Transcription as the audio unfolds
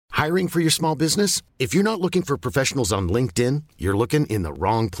Hiring for your small business? If you're not looking for professionals on LinkedIn, you're looking in the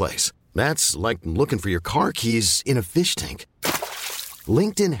wrong place. That's like looking for your car keys in a fish tank.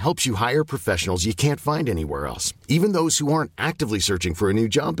 LinkedIn helps you hire professionals you can't find anywhere else, even those who aren't actively searching for a new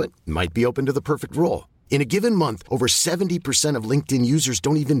job but might be open to the perfect role. In a given month, over 70% of LinkedIn users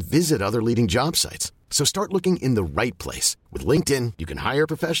don't even visit other leading job sites. So start looking in the right place. With LinkedIn, you can hire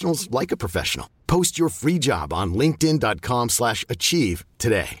professionals like a professional. Post your free job on linkedin.com/achieve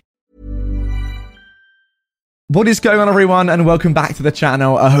today. What is going on, everyone, and welcome back to the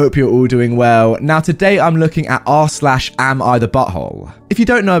channel. I hope you're all doing well. Now, today I'm looking at r/AmITheButthole. If you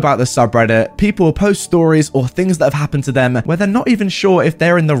don't know about this subreddit, people will post stories or things that have happened to them where they're not even sure if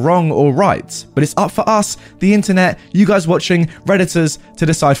they're in the wrong or right. But it's up for us, the internet, you guys watching, Redditors, to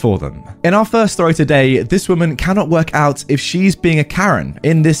decide for them. In our first story today, this woman cannot work out if she's being a Karen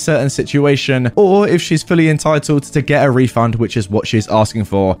in this certain situation or if she's fully entitled to get a refund, which is what she's asking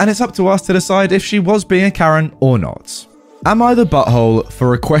for. And it's up to us to decide if she was being a Karen or not. Am I the butthole for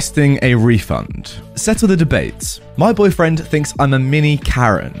requesting a refund? Settle the debate. My boyfriend thinks I'm a mini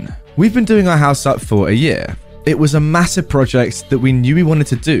Karen. We've been doing our house up for a year. It was a massive project that we knew we wanted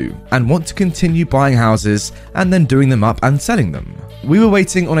to do and want to continue buying houses and then doing them up and selling them. We were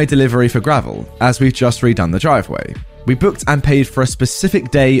waiting on a delivery for gravel as we've just redone the driveway. We booked and paid for a specific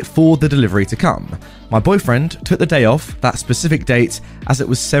day for the delivery to come. My boyfriend took the day off that specific date as it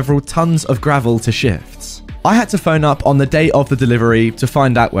was several tons of gravel to shift. I had to phone up on the day of the delivery to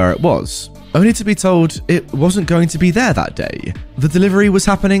find out where it was, only to be told it wasn't going to be there that day. The delivery was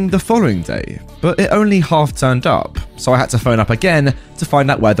happening the following day, but it only half turned up, so I had to phone up again to find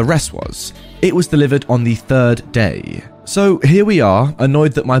out where the rest was. It was delivered on the third day. So here we are,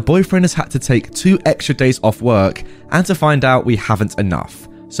 annoyed that my boyfriend has had to take 2 extra days off work and to find out we haven't enough,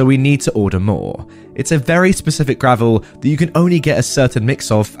 so we need to order more. It's a very specific gravel that you can only get a certain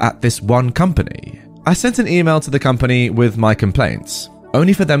mix of at this one company. I sent an email to the company with my complaints,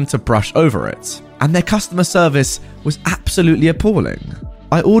 only for them to brush over it, and their customer service was absolutely appalling.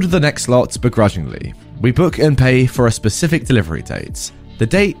 I ordered the next lot begrudgingly. We book and pay for a specific delivery date. The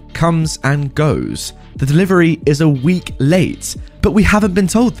date comes and goes. The delivery is a week late, but we haven't been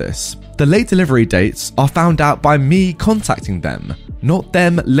told this. The late delivery dates are found out by me contacting them, not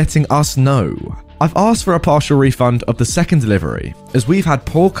them letting us know. I've asked for a partial refund of the second delivery, as we've had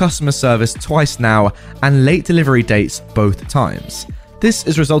poor customer service twice now and late delivery dates both times. This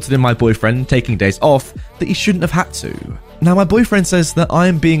has resulted in my boyfriend taking days off that he shouldn't have had to. Now, my boyfriend says that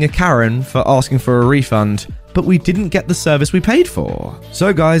I'm being a Karen for asking for a refund, but we didn't get the service we paid for.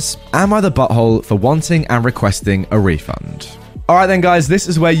 So guys, am I the butthole for wanting and requesting a refund? Alright then guys, this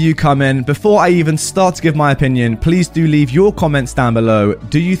is where you come in. Before I even start to give my opinion, please do leave your comments down below.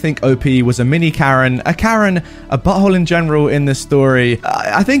 Do you think OP was a mini Karen, a butthole in general in this story?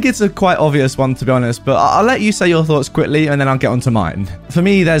 I think it's a quite obvious one, to be honest, but I'll let you say your thoughts quickly and then I'll get onto mine. For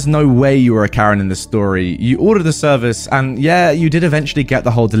me, there's no way you were a Karen in this story. You ordered the service and yeah, you did eventually get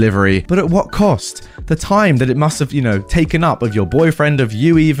the whole delivery, but at what cost? The time that it must have, taken up of your boyfriend, of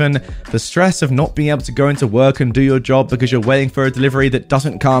you even, the stress of not being able to go into work and do your job because you're waiting for a delivery that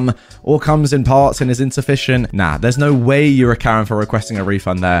doesn't come or comes in parts and is insufficient. Nah, there's no way you're a Karen for requesting a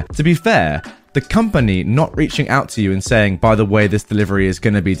refund there. To be fair, the company not reaching out to you and saying, by the way, this delivery is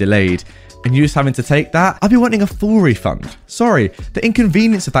going to be delayed, and you just having to take that, I'd be wanting a full refund. Sorry, the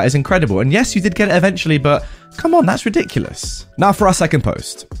inconvenience of that is incredible. And yes, you did get it eventually, but come on, that's ridiculous. Now for our second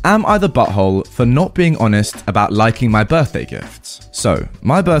post. Am I the butthole for not being honest about liking my birthday gifts? So,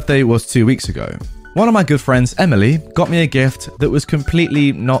 my birthday was 2 weeks ago. One of my good friends, Emily, got me a gift that was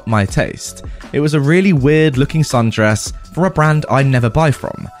completely not my taste. It was a really weird looking sundress for a brand I never buy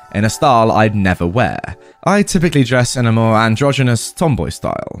from, in a style I'd never wear. I typically dress in a more androgynous tomboy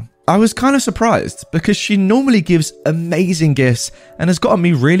style. I was kind of surprised because she normally gives amazing gifts and has gotten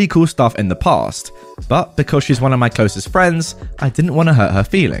me really cool stuff in the past, but because she's one of my closest friends, I didn't want to hurt her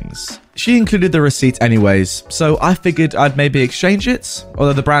feelings. She included the receipt anyways, so I figured I'd maybe exchange it,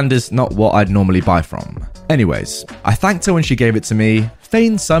 although the brand is not what I'd normally buy from. Anyways, I thanked her when she gave it to me,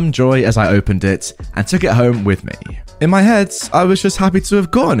 feigned some joy as I opened it, and took it home with me. In my head, I was just happy to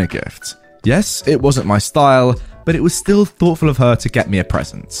have gotten a gift. Yes, it wasn't my style, but it was still thoughtful of her to get me a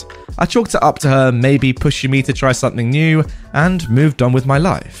present. I chalked it up to her maybe pushing me to try something new, and moved on with my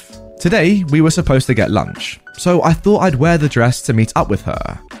life. Today, we were supposed to get lunch, so I thought I'd wear the dress to meet up with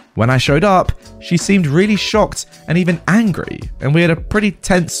her. When I showed up, she seemed really shocked and even angry, and we had a pretty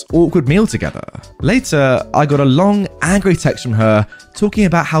tense, awkward meal together. Later, I got a long, angry text from her talking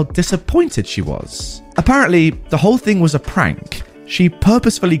about how disappointed she was. Apparently, the whole thing was a prank. She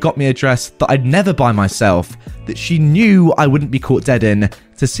purposefully got me a dress that I'd never buy myself, that she knew I wouldn't be caught dead in,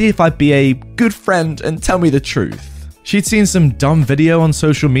 to see if I'd be a good friend and tell me the truth. She'd seen some dumb video on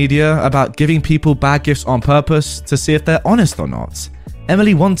social media about giving people bad gifts on purpose to see if they're honest or not.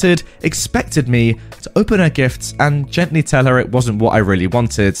 Emily expected me to open her gifts and gently tell her it wasn't what I really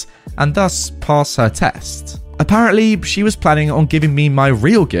wanted, and thus pass her test. Apparently, she was planning on giving me my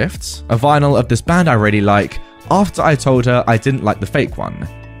real gift, a vinyl of this band I really like, after I told her I didn't like the fake one.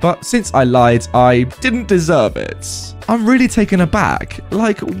 But since I lied, I didn't deserve it. I'm really taken aback.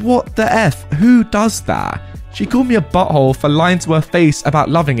 Like, what the F? Who does that? She called me a butthole for lying to her face about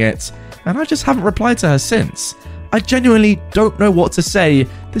loving it, and I just haven't replied to her since. I genuinely don't know what to say.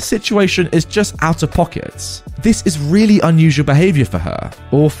 This situation is just out of pocket. This is really unusual behavior for her,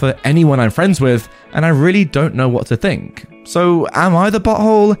 or for anyone I'm friends with, and I really don't know what to think. So, am I the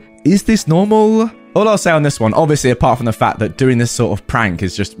butthole? Is this normal? All I'll say on this one, obviously apart from the fact that doing this sort of prank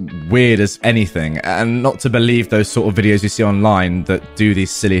is just weird as anything, and not to believe those sort of videos you see online that do these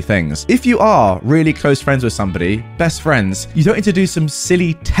silly things. If you are really close friends with somebody, best friends, you don't need to do some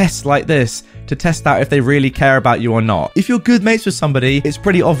silly tests like this to test out if they really care about you or not. If you're good mates with somebody, it's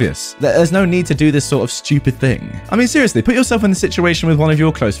pretty obvious. There's no need to do this sort of stupid thing. I mean, seriously, put yourself in the situation with one of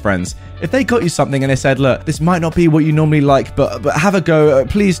your close friends. If they got you something and they said, look, this might not be what you normally like, but have a go,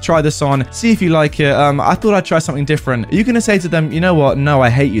 please try this on, see if you like it, I thought I'd try something different. Are you going to say to them, you know what, no, I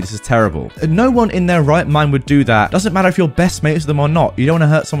hate you, this is terrible? No one in their right mind would do that. Doesn't matter if you're best mates with them or not. You don't want to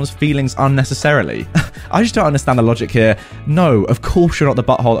hurt someone's feelings unnecessarily. I just don't understand the logic here. No, of course you're not the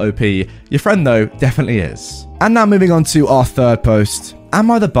butthole OP. Your friend, though, definitely is. And now moving on to our third post. Am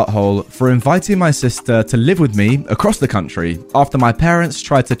I the butthole for inviting my sister to live with me across the country after my parents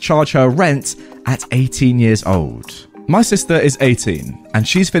tried to charge her rent at 18 years old? My sister is 18, and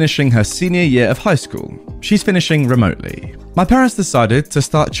she's finishing her senior year of high school. She's finishing remotely. My parents decided to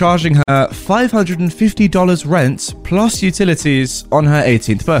start charging her $550 rent plus utilities on her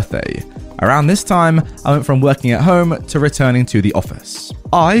 18th birthday. Around this time, I went from working at home to returning to the office.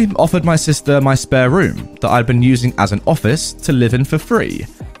 I offered my sister my spare room that I'd been using as an office to live in for free,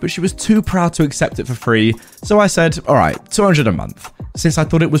 but she was too proud to accept it for free, so I said, alright, $200 a month, since I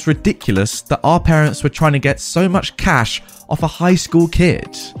thought it was ridiculous that our parents were trying to get so much cash off a high school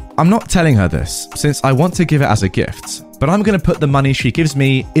kid. I'm not telling her this, since I want to give it as a gift, but I'm going to put the money she gives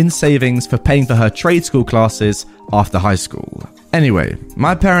me in savings for paying for her trade school classes after high school. Anyway,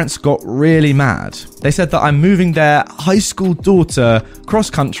 my parents got really mad. They said that I'm moving their high school daughter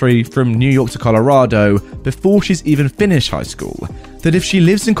cross-country from New York to Colorado before she's even finished high school. That if she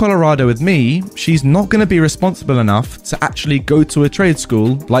lives in Colorado with me, she's not going to be responsible enough to actually go to a trade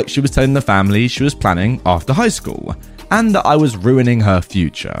school like she was telling the family she was planning after high school, and that I was ruining her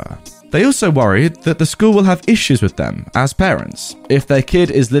future. They also worried that the school will have issues with them as parents if their kid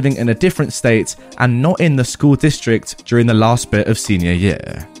is living in a different state and not in the school district during the last bit of senior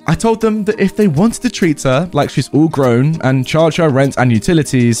year. I told them that if they wanted to treat her like she's all grown and charge her rent and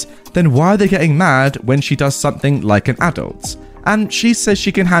utilities, then why are they getting mad when she does something like an adult? And she says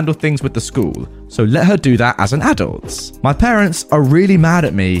she can handle things with the school, so let her do that as an adult. My parents are really mad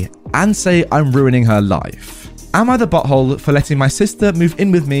at me and say I'm ruining her life. Am I the butthole for letting my sister move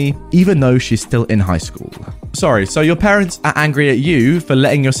in with me even though she's still in high school? Sorry, so your parents are angry at you for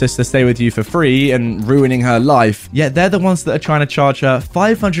letting your sister stay with you for free and ruining her life, yet they're the ones that are trying to charge her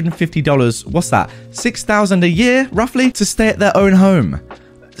 $550, what's that, $6,000 a year, roughly, to stay at their own home.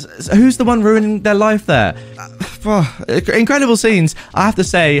 Who's the one ruining their life there? Incredible scenes. I have to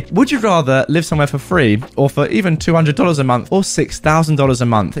say, would you rather live somewhere for free or for even $200 a month or $6,000 a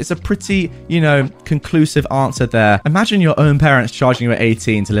month? It's a pretty, conclusive answer there. Imagine your own parents charging you at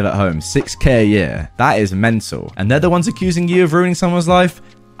 18 to live at home, $6,000 a year. That is mental. And they're the ones accusing you of ruining someone's life?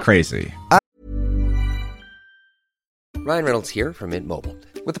 Crazy. Ryan Reynolds here from Mint Mobile.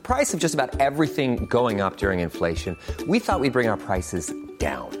 With the price of just about everything going up during inflation, we thought we'd bring our prices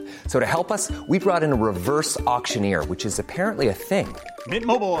down. So to help us, we brought in a reverse auctioneer, which is apparently a thing. Mint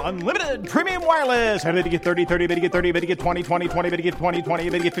Mobile Unlimited Premium Wireless. How to get 30, 30, bit to get 30, bit to get 20, 20, 20, bit to get 20, 20,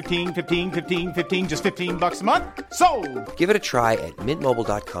 bit to get 15, 15, 15, 15, just $15 a month? Sold! Give it a try at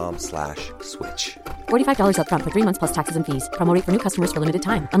mintmobile.com/switch. $45 up front for 3 months plus taxes and fees. Promo rate for new customers for limited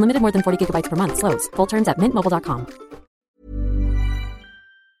time. Unlimited more than 40 gigabytes per month. Slows full terms at mintmobile.com.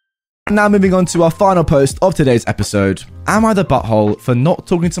 Now moving on to our final post of today's episode. Am I the butthole for not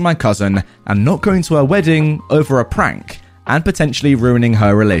talking to my cousin and not going to her wedding over a prank and potentially ruining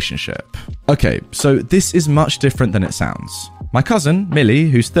her relationship? Okay, so this is much different than it sounds. My cousin, Millie,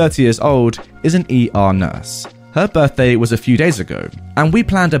 who's 30 years old, is an ER nurse. Her birthday was a few days ago, and we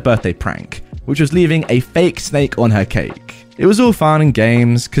planned a birthday prank, which was leaving a fake snake on her cake. It was all fun and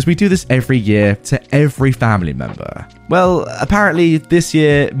games because we do this every year to every family member. Well, apparently this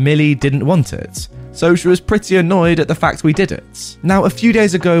year Millie didn't want it, so she was pretty annoyed at the fact we did it. Now, a few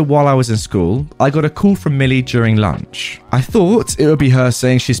days ago while I was in school, I got a call from Millie during lunch. I thought it would be her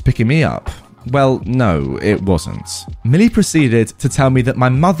saying she's picking me up. Well, no, it wasn't. Millie proceeded to tell me that my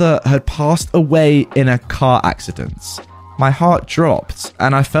mother had passed away in a car accident. My heart dropped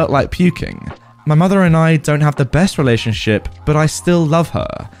and I felt like puking. My mother and I don't have the best relationship, but I still love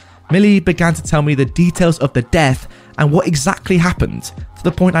her. Millie began to tell me the details of the death and what exactly happened, to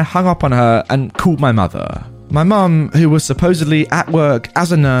the point I hung up on her and called my mother. My mum, who was supposedly at work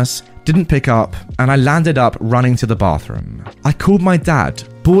as a nurse, didn't pick up, and I landed up running to the bathroom. I called my dad,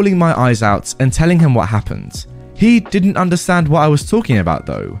 bawling my eyes out and telling him what happened. He didn't understand what I was talking about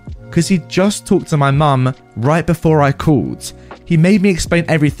though, because he just talked to my mum right before I called. He made me explain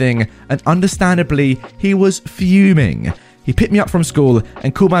everything, and understandably, he was fuming. He picked me up from school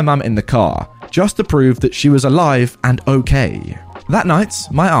and called my mum in the car, just to prove that she was alive and okay. That night,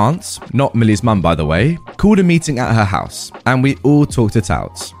 my aunt, not Millie's mum by the way, called a meeting at her house, and we all talked it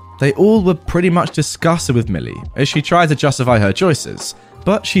out. They all were pretty much disgusted with Millie, as she tried to justify her choices,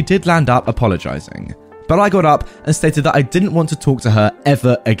 but she did land up apologising. But I got up and stated that I didn't want to talk to her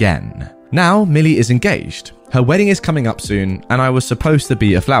ever again. Now, Millie is engaged. Her wedding is coming up soon, and I was supposed to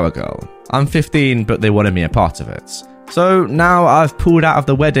be a flower girl. I'm 15, but they wanted me a part of it. So now I've pulled out of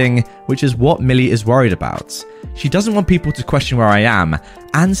the wedding, which is what Millie is worried about. She doesn't want people to question where I am,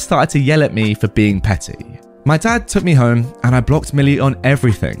 and started to yell at me for being petty. My dad took me home, and I blocked Millie on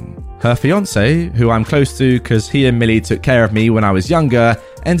everything. Her fiance, who I'm close to because he and Millie took care of me when I was younger,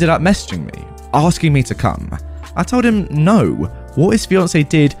 ended up messaging me, asking me to come. I told him no, what his fiance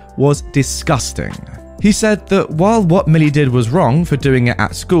did was disgusting. He said that while what Millie did was wrong for doing it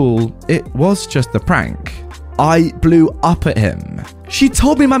at school, it was just a prank. I blew up at him. She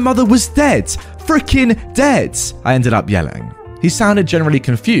told me my mother was dead. Freaking dead, I ended up yelling. He sounded generally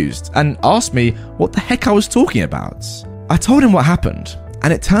confused and asked me what the heck I was talking about. I told him what happened,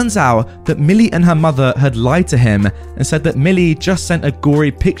 and it turns out that Millie and her mother had lied to him and said that Millie just sent a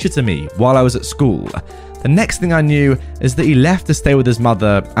gory picture to me while I was at school. The next thing I knew is that he left to stay with his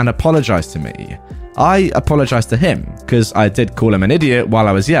mother and apologized to me. I apologized to him because I did call him an idiot while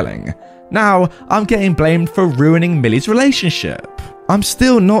I was yelling. Now I'm getting blamed for ruining Millie's relationship. I'm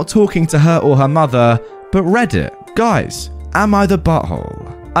still not talking to her or her mother, but Reddit, guys, am I the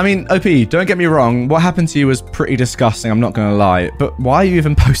butthole? I mean, OP, don't get me wrong, what happened to you was pretty disgusting, I'm not gonna lie, but why are you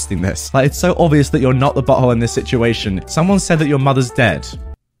even posting this? Like, it's so obvious that you're not the butthole in this situation. Someone said that your mother's dead.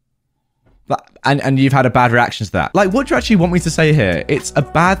 And you've had a bad reaction to that. Like, what do you actually want me to say here? It's a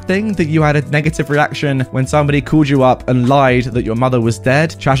bad thing that you had a negative reaction when somebody called you up and lied that your mother was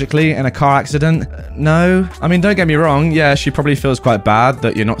dead, tragically, in a car accident? No. I mean, don't get me wrong, yeah, she probably feels quite bad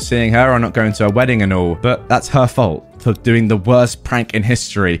that you're not seeing her or not going to a wedding and all, but that's her fault for doing the worst prank in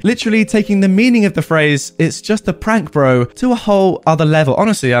history. Literally taking the meaning of the phrase, it's just a prank, bro, to a whole other level.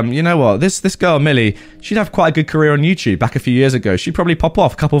 Honestly, you know what? This girl, Millie, she'd have quite a good career on YouTube back a few years ago. She'd probably pop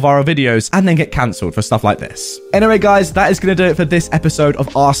off a couple of viral videos and then get cancelled for stuff like this. Anyway, guys, that is going to do it for this episode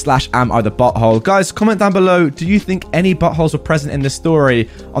of r/am I the butthole. Guys, comment down below, do you think any buttholes were present in this story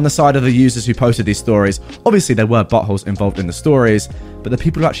on the side of the users who posted these stories? Obviously, there were buttholes involved in the stories, but the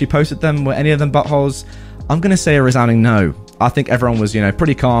people who actually posted them, were any of them buttholes? I'm going to say a resounding no. I think everyone was,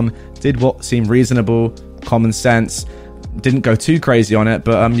 pretty calm, did what seemed reasonable, common sense, didn't go too crazy on it,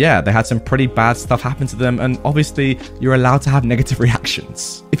 but yeah, they had some pretty bad stuff happen to them, and obviously you're allowed to have negative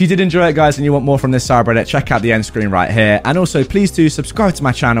reactions. If you did enjoy it, guys, and you want more from this subreddit, check out the end screen right here, and also please do subscribe to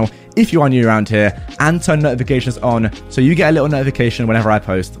my channel if you are new around here, and turn notifications on so you get a little notification whenever I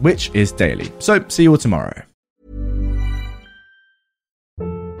post, which is daily. So see you all tomorrow.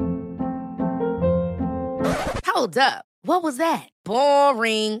 Hold up. What was that?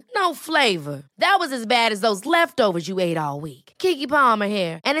 Boring. No flavor. That was as bad as those leftovers you ate all week. Keke Palmer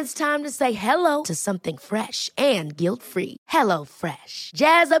here, and it's time to say hello to something fresh and guilt-free. HelloFresh.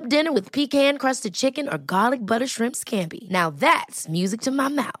 Jazz up dinner with pecan-crusted chicken or garlic butter shrimp scampi. Now that's music to my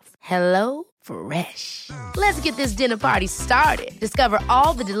mouth. HelloFresh. Let's get this dinner party started. Discover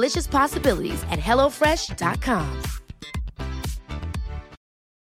all the delicious possibilities at HelloFresh.com.